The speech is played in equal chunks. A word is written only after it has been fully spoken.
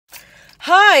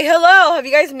Hi, hello, have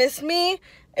you guys missed me?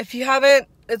 If you haven't,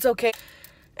 it's okay.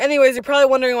 Anyways, you're probably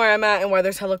wondering where I'm at and why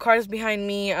there's hella cars behind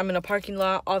me. I'm in a parking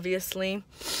lot, obviously.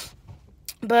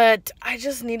 But I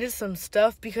just needed some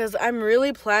stuff because I'm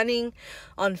really planning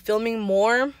on filming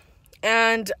more.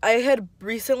 And I had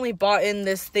recently bought in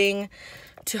this thing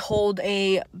to hold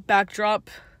a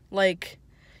backdrop, like,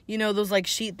 you know, those like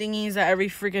sheet thingies that every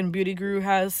freaking beauty guru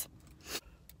has.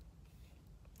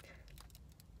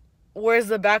 Where's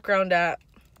the background at?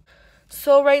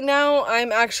 So right now,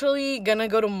 I'm actually gonna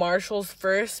go to Marshall's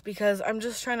first because I'm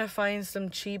just trying to find some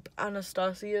cheap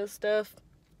Anastasia stuff.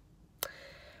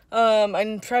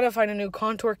 I'm trying to find a new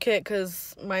contour kit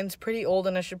because mine's pretty old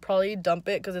and I should probably dump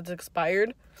it because it's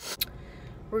expired.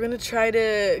 We're gonna try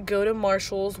to go to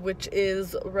Marshall's, which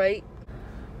is right...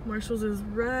 Marshall's is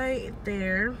right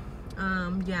there.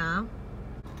 Yeah.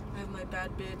 I have my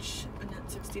bad bitch Annette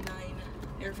 69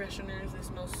 air fresheners. They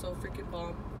smell so freaking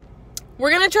bomb. We're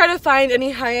gonna try to find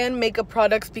any high-end makeup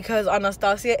products because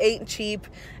Anastasia ain't cheap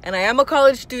and I am a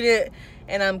college student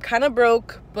and I'm kind of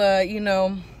broke, but you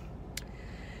know,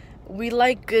 we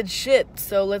like good shit,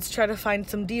 so let's try to find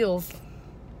some deals.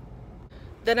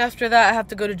 Then after that, I have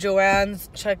to go to Joann's,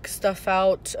 check stuff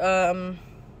out,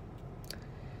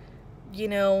 you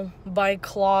know, buy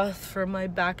cloth for my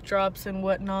backdrops and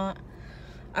whatnot.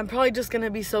 I'm probably just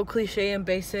gonna be so cliche and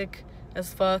basic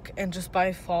as fuck and just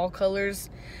buy fall colors.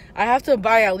 I have to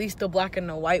buy at least the black and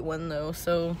the white one though,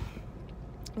 so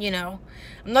you know,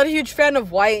 I'm not a huge fan of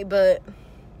white, but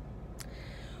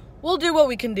we'll do what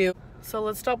we can do. So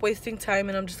let's stop wasting time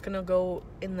and I'm just gonna go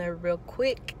in there real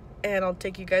quick and I'll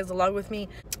take you guys along with me.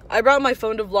 I brought my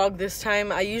phone to vlog this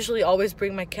time. I usually always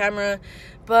bring my camera,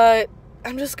 but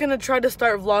I'm just gonna try to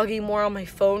start vlogging more on my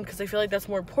phone because I feel like that's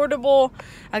more portable.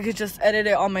 I could just edit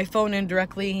it on my phone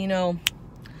indirectly, you know,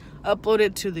 upload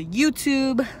it to the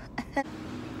YouTube.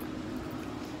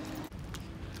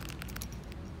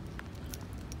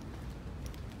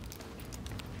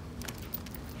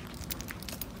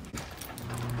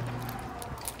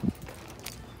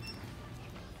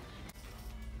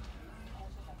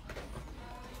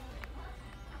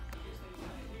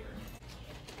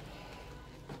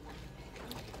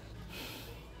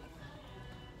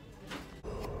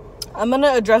 I'm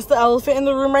gonna address the elephant in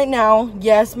the room right now.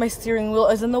 Yes, my steering wheel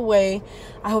is in the way.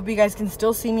 I hope you guys can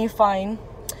still see me fine.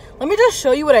 Let me just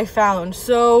show you what I found.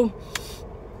 So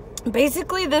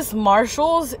basically this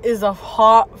Marshall's is a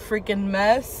hot freaking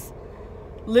mess.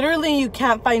 Literally you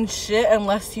can't find shit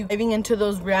unless you're diving into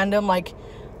those random like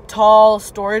tall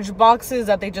storage boxes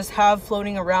that they just have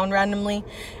floating around randomly.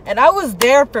 And I was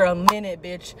there for a minute,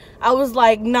 bitch. I was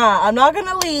like, nah, I'm not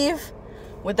gonna leave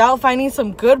without finding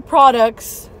some good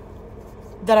products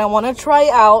that I want to try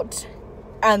out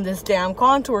and this damn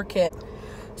contour kit.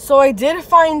 So I did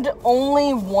find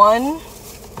only one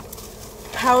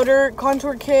powder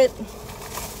contour kit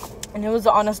and it was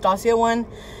the Anastasia one.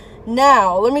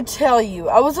 Now let me tell you,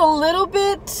 I was a little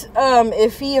bit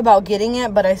iffy about getting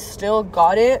it, but I still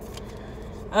got it.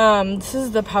 This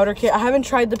is the powder kit. I haven't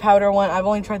tried the powder one. I've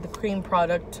only tried the cream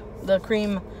product, the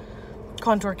cream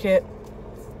contour kit.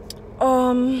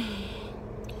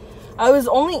 I was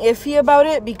only iffy about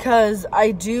it because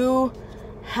I do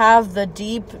have the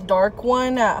deep dark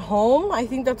one at home. I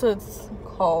think that's what it's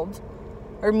called.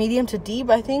 Or medium to deep,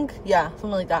 I think. Yeah,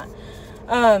 something like that.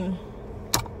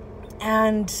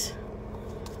 And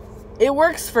it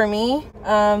works for me.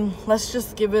 Let's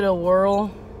just give it a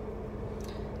whirl.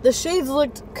 The shades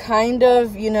looked kind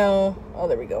of, you know... Oh,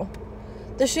 there we go.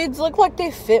 The shades look like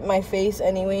they fit my face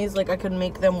anyways. Like I could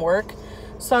make them work.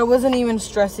 So I wasn't even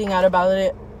stressing out about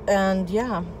it. And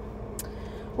yeah,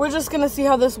 we're just gonna see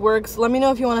how this works. Let me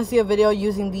know if you want to see a video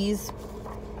using these.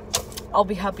 I'll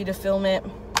be happy to film it.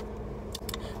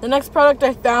 The next product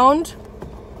I found,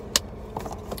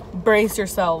 brace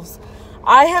yourselves.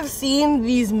 I have seen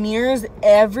these mirrors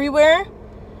everywhere,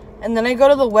 and then I go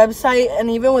to the website,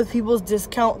 and even with people's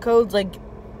discount codes, like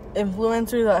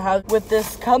influencers that have with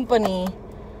this company,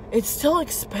 it's still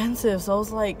expensive. So I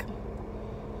was like,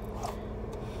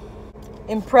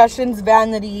 Impressions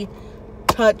Vanity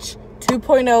Touch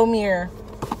 2.0 mirror.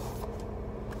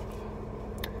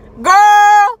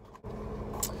 Girl!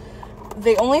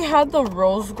 They only had the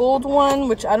rose gold one,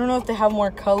 which I don't know if they have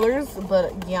more colors,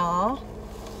 but yeah.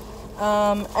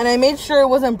 And I made sure it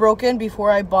wasn't broken before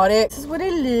I bought it. This is what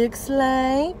it looks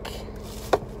like.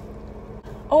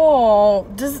 Oh,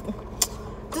 does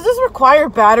this require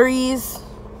batteries?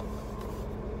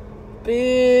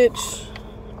 Bitch.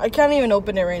 I can't even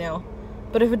open it right now.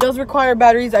 But if it does require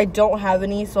batteries, I don't have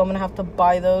any, so I'm gonna have to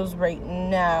buy those right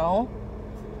now.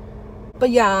 But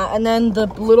yeah, and then the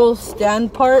little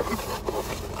stand part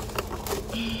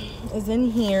is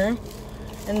in here,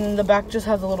 and then the back just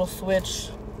has a little switch.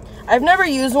 I've never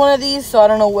used one of these, so I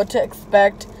don't know what to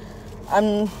expect.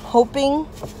 I'm hoping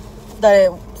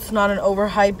that it's not an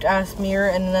overhyped ass mirror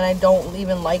and then I don't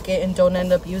even like it and don't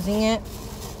end up using it,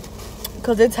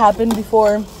 because it's happened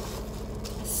before.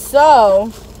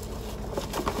 So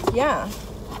yeah,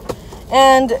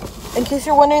 and in case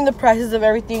you're wondering the prices of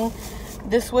everything,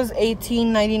 this was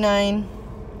 $18.99,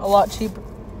 a lot cheaper.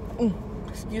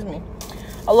 Excuse me,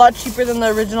 a lot cheaper than the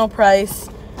original price.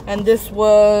 And this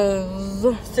was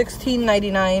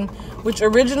 $16.99, which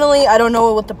originally, I don't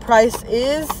know what the price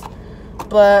is,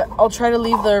 but I'll try to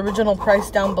leave the original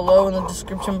price down below in the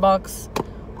description box,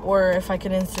 or if I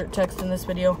can insert text in this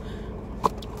video.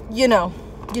 You know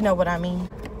what I mean.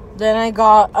 Then I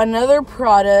got another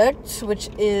product, which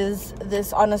is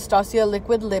this Anastasia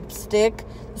liquid lipstick.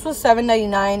 This was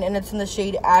 $7.99, and it's in the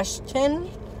shade Ashton.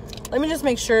 Let me just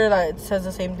make sure that it says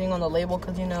the same thing on the label,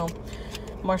 because you know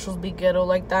Marshalls be ghetto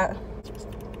like that.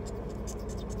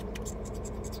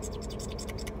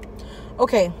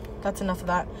 Okay, that's enough of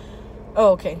that.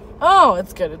 Oh, okay. Oh,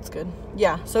 it's good. It's good.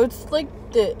 Yeah, so it's like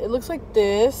it looks like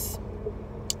this.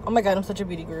 Oh my god, I'm such a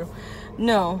beauty guru.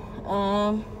 No,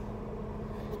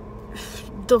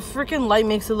 the freaking light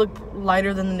makes it look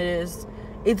lighter than it is.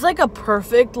 It's like a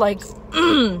perfect, like,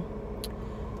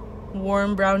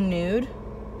 warm brown nude.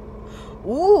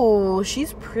 Ooh,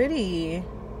 she's pretty.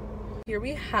 Here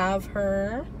we have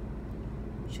her.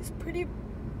 She's pretty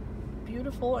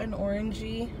beautiful and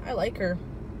orangey. I like her.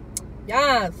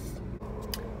 Yes.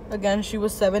 Again, she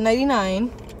was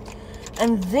 $7.99.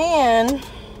 And then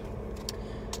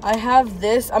I have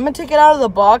this. I'm gonna take it out of the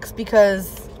box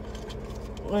because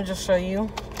let me just show you.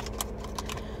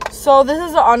 So this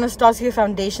is the Anastasia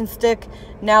foundation stick.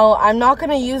 Now I'm not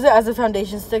gonna use it as a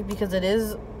foundation stick because it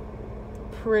is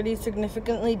pretty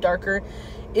significantly darker.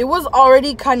 It was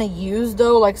already kind of used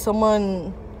though, like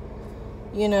someone,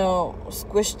 you know,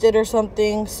 squished it or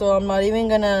something, so I'm not even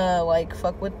gonna like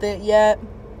fuck with it yet.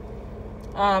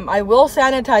 I will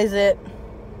sanitize it.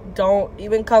 Don't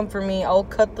even come for me. I'll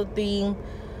cut the thing.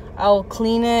 I'll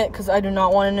clean it because I do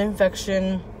not want an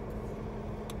infection.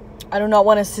 I do not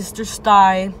want a sister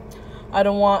sty. I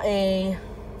don't want a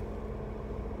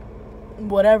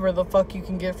whatever the fuck you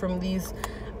can get from these.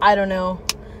 I don't know.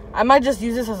 I might just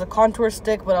use this as a contour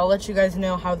stick, but I'll let you guys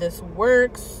know how this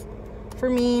works for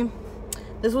me.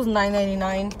 This was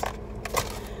 $9.99.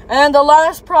 And the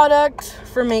last product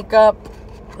for makeup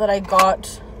that I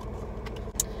got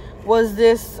was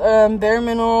this Bare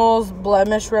Minerals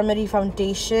Blemish Remedy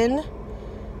Foundation.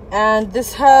 And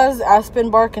this has aspen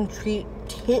bark and tea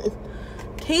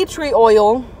tree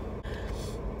oil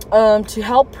to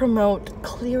help promote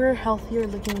clearer, healthier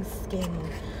looking skin.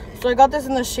 So I got this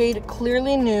in the shade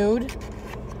Clearly Nude.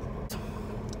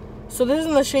 So this is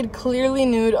in the shade Clearly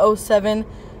Nude 07.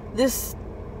 This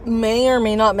may or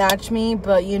may not match me,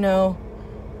 but you know,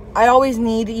 I always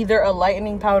need either a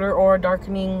lightening powder or a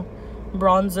darkening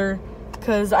bronzer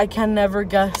because I can never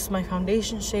guess my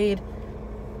foundation shade.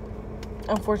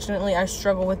 Unfortunately, I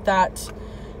struggle with that.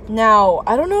 Now,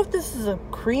 I don't know if this is a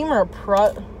cream or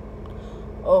a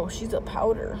oh, she's a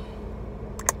powder.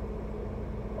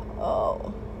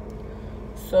 Oh.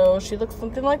 So she looks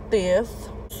something like this.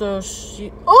 So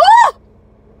she... Oh!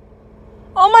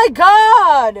 Oh my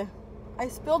god! I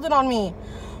spilled it on me.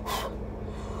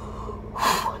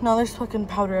 Now there's fucking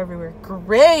powder everywhere.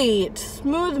 Great!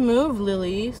 Smooth move,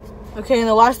 Lily. Okay, and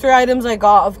the last 3 items I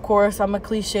got, of course, I'm a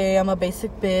cliche. I'm a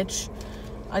basic bitch.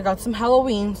 I got some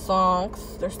Halloween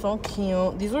socks. They're so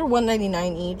cute. These were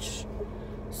 $1.99 each.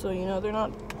 So, you know, they're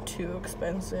not too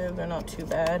expensive. They're not too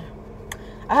bad.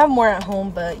 I have more at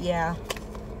home, but yeah.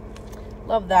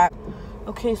 Love that.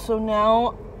 Okay, so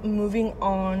now moving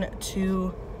on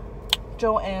to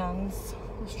Joann's.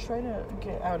 Let's try to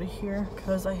get out of here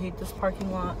because I hate this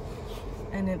parking lot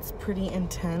and it's pretty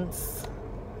intense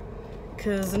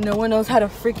because no one knows how to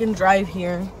freaking drive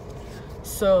here.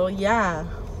 So yeah,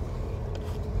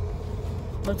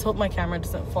 let's hope my camera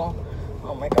doesn't fall.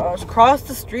 Oh my gosh, cross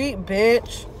the street,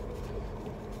 bitch.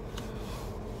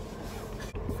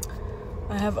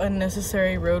 I have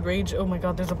unnecessary road rage. Oh my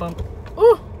god, there's a bump.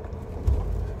 Ooh.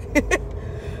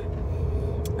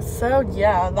 So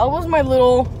yeah, that was my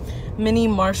little mini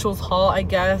Marshalls haul, I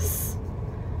guess.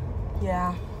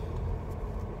 Yeah,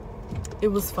 it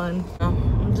was fun.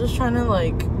 I'm just trying to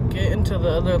like get into the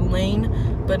other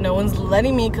lane, but no one's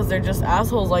letting me because they're just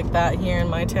assholes like that here in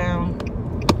my town.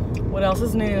 What else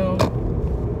is new?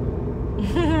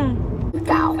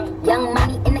 Young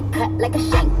money in the cut like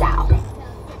a shank doll.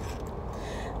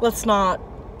 Let's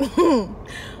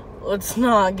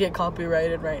not get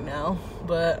copyrighted right now,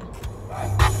 but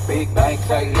Big bank,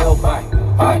 take little bank.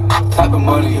 Type of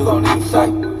money you gon' need a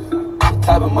sight. The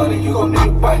type of money you gon' need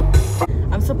a bite.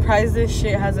 I'm surprised this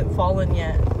shit hasn't fallen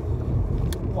yet.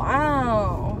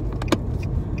 Wow.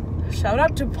 Shout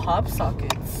out to pop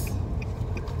sockets.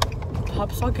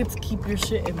 Pop sockets keep your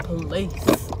shit in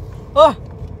place. Oh!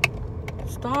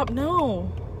 Stop,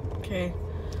 no. Okay.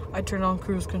 I turned on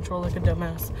cruise control like a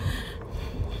dumbass.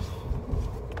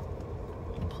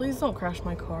 Please don't crash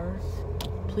my car.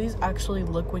 Please actually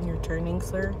look when you're turning,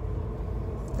 sir.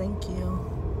 Thank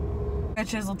you.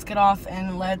 Bitches, let's get off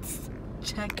and let's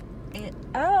check it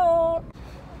out.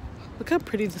 Look how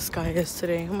pretty the sky is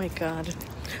today. Oh my god.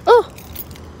 Oh!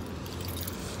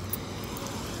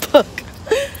 Fuck.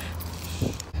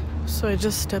 So I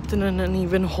just stepped in an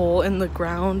uneven hole in the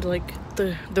ground, like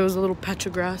there was a little patch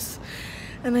of grass,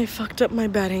 and I fucked up my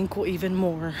bad ankle even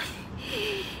more.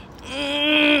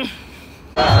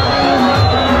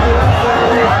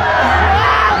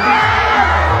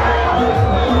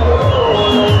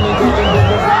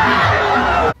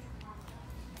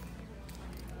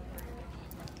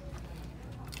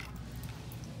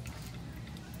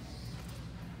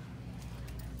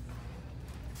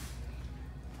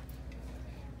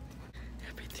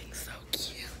 Everything's so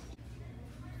cute.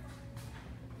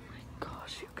 Oh my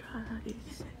gosh, you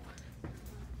guys.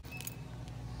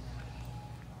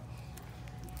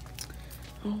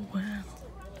 Oh wow.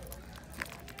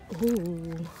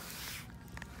 Ooh.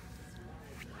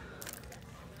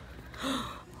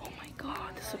 Oh my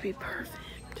god, this would be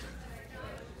perfect.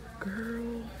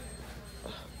 Girl. Oh,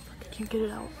 fuck, I can't get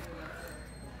it out.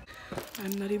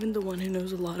 I'm not even the one who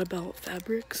knows a lot about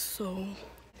fabrics, so.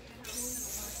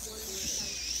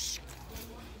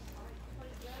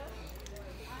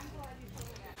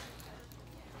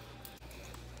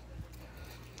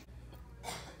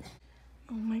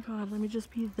 Oh my god, let me just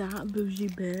be that bougie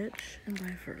bitch and buy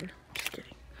a fur. Just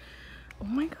kidding. Oh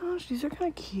my gosh, these are kind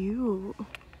of cute.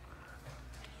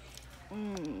 I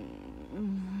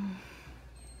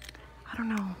don't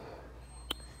know.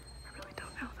 I really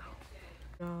don't know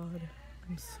though. God,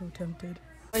 I'm so tempted.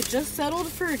 I just settled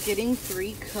for getting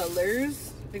 3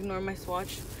 colors. Ignore my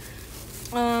swatch.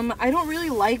 I don't really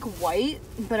like white,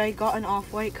 but I got an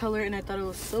off-white color and I thought it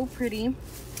was so pretty.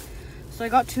 So I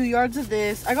got 2 yards of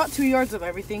this. I got 2 yards of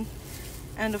everything.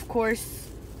 And of course,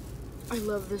 I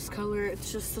love this color.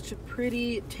 It's just such a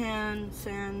pretty tan,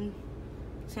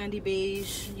 sandy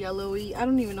beige, yellowy. I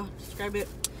don't even know how to describe it.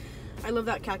 I love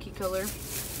that khaki color.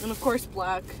 And of course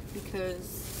black,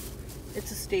 because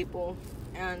it's a staple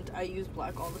and I use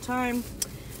black all the time.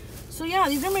 So yeah,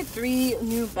 these are my 3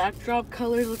 new backdrop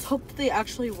colors. Let's hope that they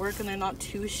actually work and they're not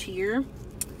too sheer.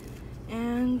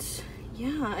 And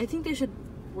yeah, I think they should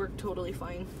work totally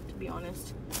fine, to be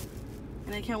honest.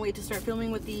 And I can't wait to start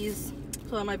filming with these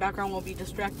so that my background won't be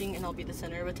distracting and I'll be the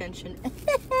center of attention.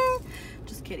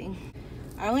 Just kidding.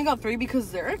 I only got 3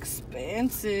 because they're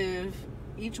expensive.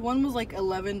 Each one was like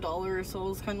 $11, so it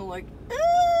was kind of like,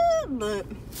 but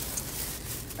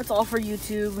that's all for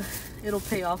YouTube. It'll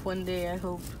pay off one day, I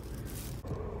hope.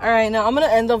 Alright, now I'm gonna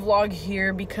end the vlog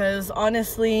here because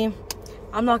honestly,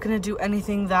 I'm not gonna do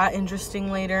anything that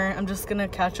interesting later. I'm just gonna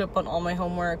catch up on all my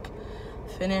homework,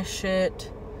 finish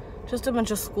it, just a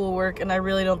bunch of schoolwork, and I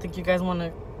really don't think you guys want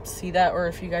to see that, or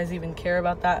if you guys even care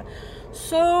about that.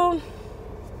 So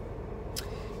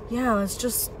yeah, let's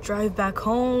just drive back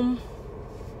home.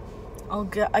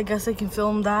 I guess I can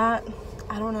film that.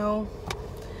 I don't know.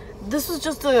 This was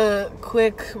just a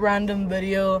quick random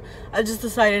video. I just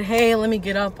decided, hey, let me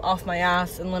get up off my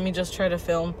ass and let me just try to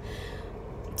film.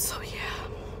 So yeah,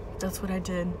 that's what I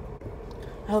did.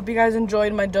 I hope you guys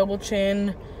enjoyed my double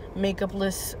chin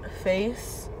makeup-less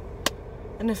face.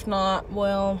 And if not,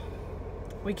 well,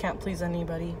 we can't please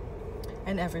anybody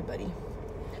and everybody.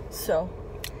 So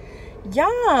yeah,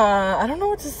 I don't know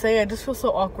what to say. I just feel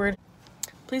so awkward.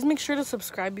 Please make sure to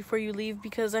subscribe before you leave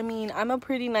because I mean, I'm a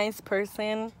pretty nice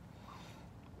person.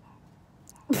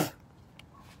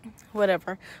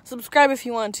 Whatever. Subscribe if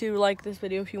you want to, like this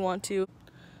video if you want to.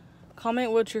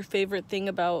 Comment what your favorite thing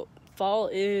about fall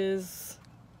is,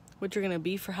 what you're gonna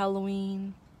be for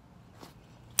Halloween.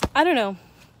 I don't know.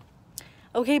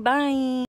 Okay, bye.